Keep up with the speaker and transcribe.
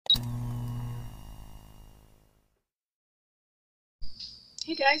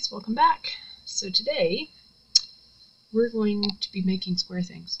Hey guys, welcome back. So today we're going to be making square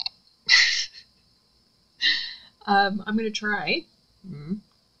things. I'm going to try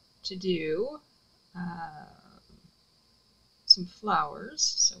to do some flowers,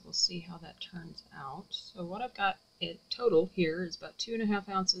 so we'll see how that turns out. So what I've got in total here is about 2.5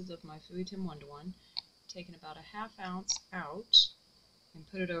 ounces of my Fuitim 1:1, taking about a 1/2 ounce out and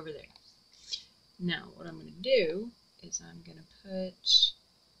put it over there. Now what I'm going to do is I'm going to put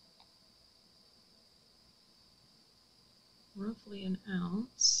roughly 1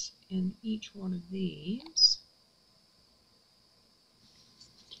 ounce in each one of these,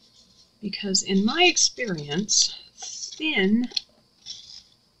 because in my experience, thin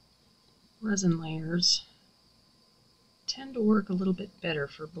resin layers tend to work a little bit better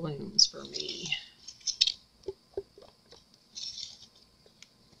for blooms for me.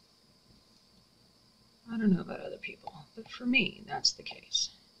 I don't know about other people, but for me, that's the case.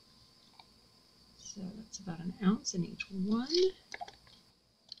 So that's about 1 ounce in each one.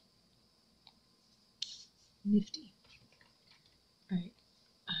 Nifty. Alright,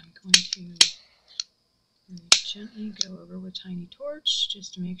 I'm going to very gently go over with tiny torch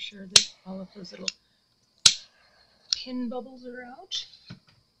just to make sure that all of those little pin bubbles are out.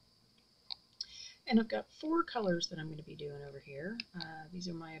 And I've got 4 colors that I'm going to be doing over here. These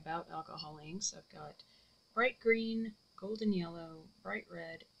are my About Alcohol inks. I've got bright green, golden yellow, bright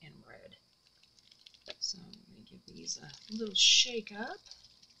red, and red. So I'm going to give these a little shake up.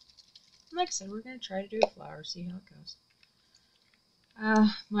 And like I said, we're going to try to do a flower, see how it goes.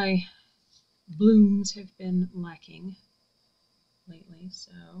 My blooms have been lacking lately,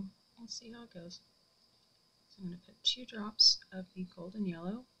 so we'll see how it goes. So I'm going to put 2 drops of the golden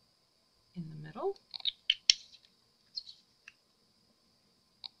yellow in the middle.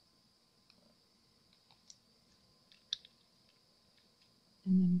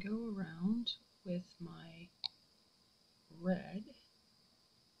 And then go around with my red.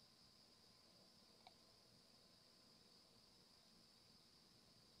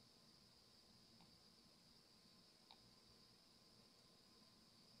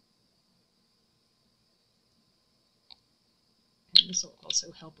 And this will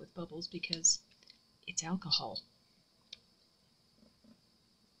also help with bubbles because it's alcohol.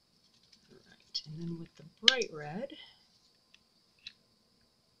 Alright, and then with the bright red,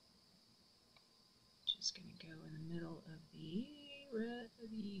 just going to go in the middle of the red,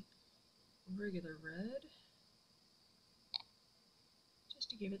 the regular red,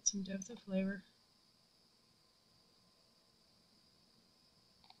 just to give it some depth of flavor.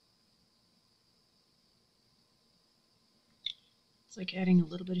 It's like adding a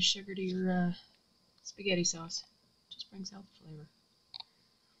little bit of sugar to your spaghetti sauce. Just brings out the flavor.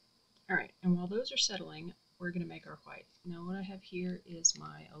 Alright, and while those are settling, we're going to make our white. Now what I have here is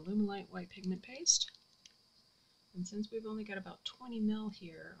my Alumilite white pigment paste. And since we've only got about 20 ml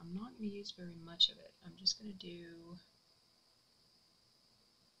here, I'm not going to use very much of it. I'm just going to do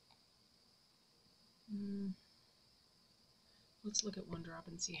let's look at 1 drop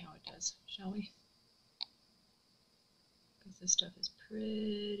and see how it does, shall we? Because this stuff is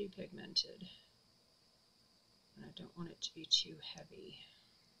pretty pigmented. And I don't want it to be too heavy.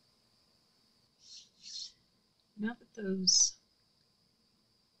 Now that those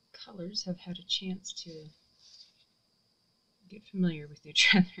colors have had a chance to get familiar with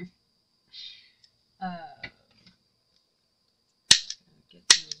each other, get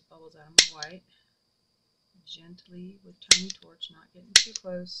some of these bubbles out of my white. Gently with tiny torch, not getting too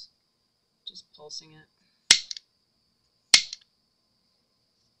close, just pulsing it.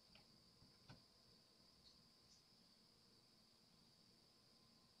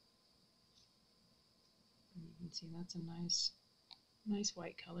 And you can see that's a nice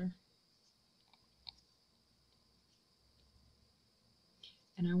white color.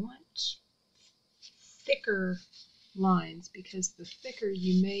 And I want thicker lines because the thicker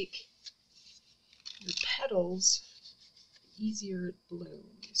you make your petals, the easier it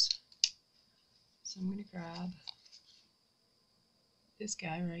blooms. So I'm going to grab this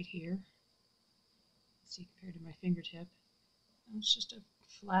guy right here. See, compared to my fingertip, it's just a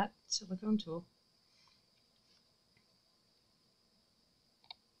flat silicone tool.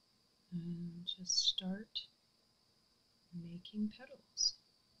 And just start making petals.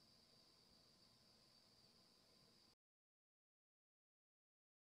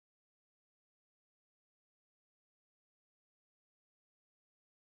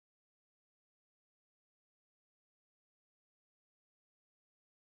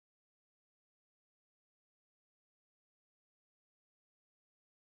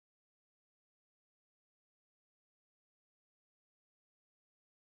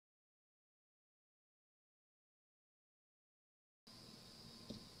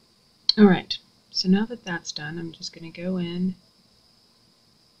 Alright, so now that that's done, I'm just going to go in and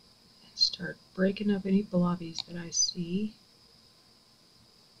start breaking up any blobbies that I see.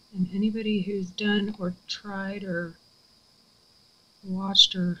 And anybody who's done or tried or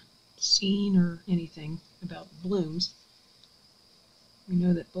watched or seen or anything about blooms, we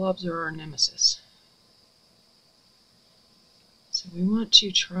know that blobs are our nemesis. So we want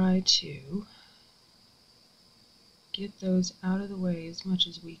to try to get those out of the way as much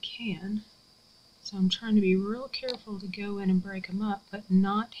as we can. So I'm trying to be real careful to go in and break them up, but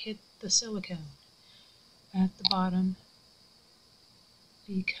not hit the silicone at the bottom,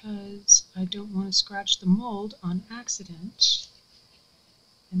 because I don't want to scratch the mold on accident,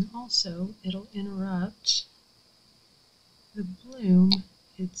 and also it'll interrupt the bloom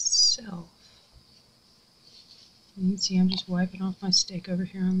itself. And you can see I'm just wiping off my stick over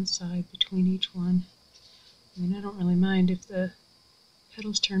here on the side between each one. I mean, I don't really mind if the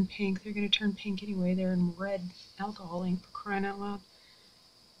petals turn pink. They're going to turn pink anyway. They're in red alcohol ink, for crying out loud.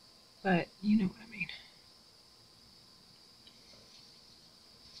 But you know what I mean.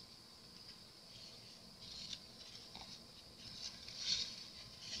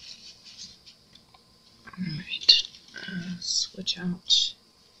 Alright, switch out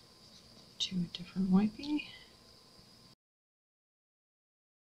to a different wipey.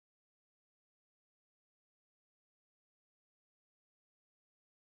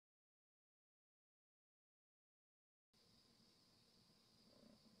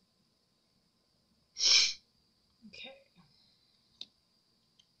 Okay.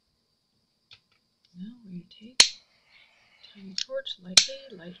 Now we're going to take a tiny torch, lightly.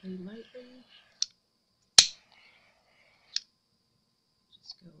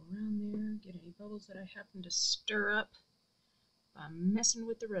 Just go around there, get any bubbles that I happen to stir up by messing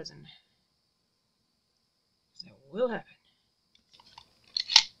with the resin. That will happen.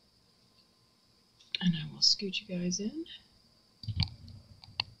 And I will scoot you guys in.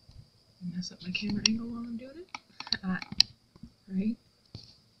 Mess up my camera angle while I'm doing it. Right?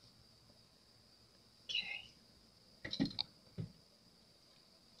 Okay.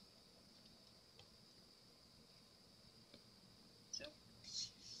 So,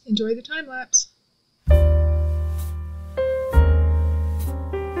 enjoy the time lapse.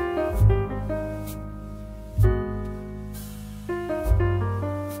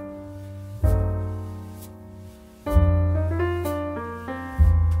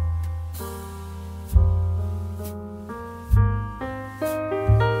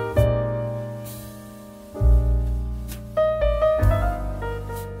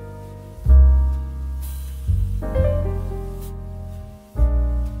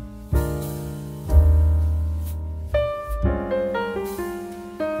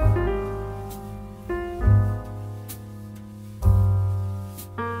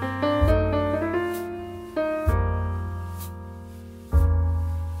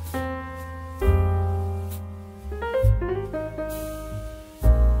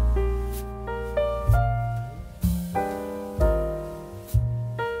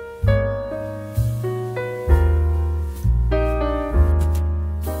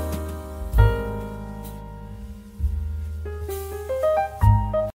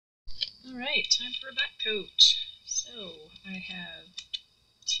 Time for a back coat. So I have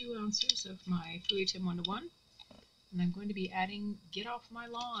 2 ounces of my Fluitim 1:1, and I'm going to be adding Get Off My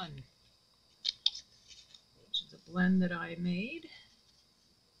Lawn, which is a blend that I made,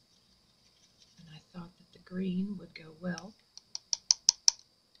 and I thought that the green would go well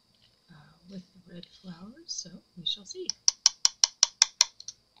with the red flowers, so we shall see.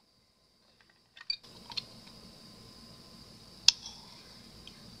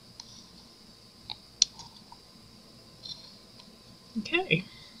 Okay.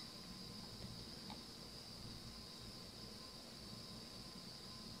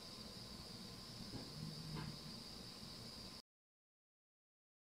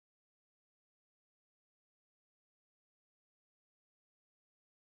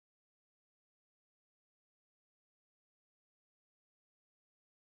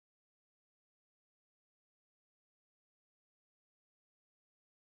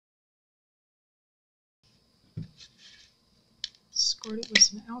 Squirt it with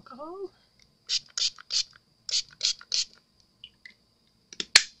some alcohol,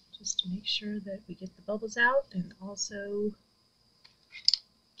 just to make sure that we get the bubbles out and also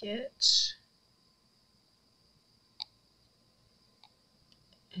get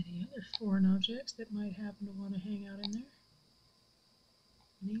any other foreign objects that might happen to want to hang out in there,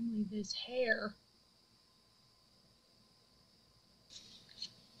 namely this hair.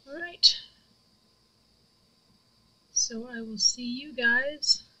 Alright, so I will see you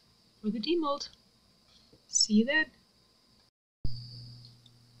guys for the demold. See you then.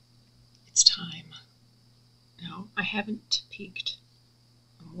 It's time. No, I haven't peeked.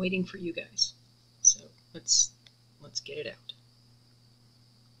 I'm waiting for you guys. So let's get it out.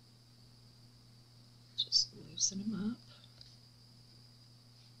 Just loosen them up.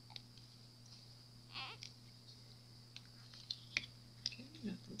 Okay,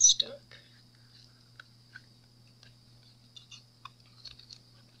 nothing stuck.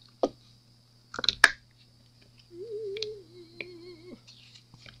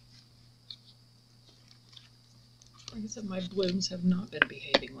 Like I said, my blooms have not been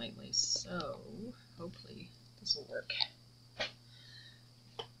behaving lately, so hopefully this will work.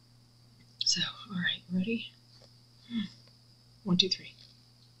 So, alright, ready? 1, 2, 3.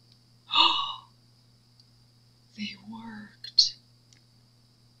 Oh! They worked!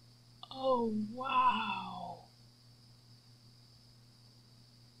 Oh, wow!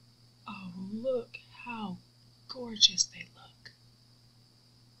 Oh, look how gorgeous they look.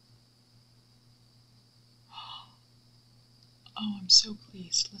 Oh, I'm so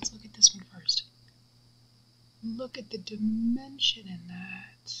pleased. Let's look at this one first. Look at the dimension in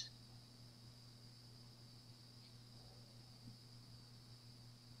that.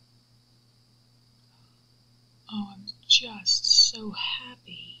 Oh, I'm just so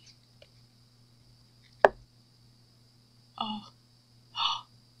happy. Oh,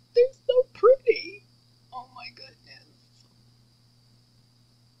 they're so pretty. Oh my goodness.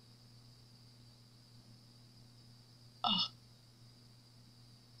 Oh,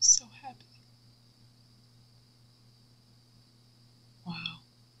 so happy. Wow.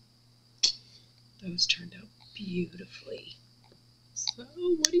 Those turned out beautifully. So,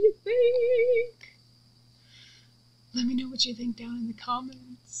 what do you think? Let me know what you think down in the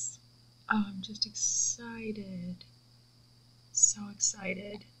comments. Oh, I'm just excited. So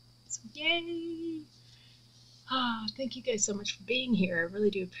excited. So, yay! Thank you guys so much for being here. I really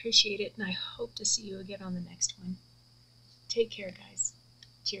do appreciate it, and I hope to see you again on the next one. Take care, guys.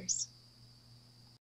 Cheers.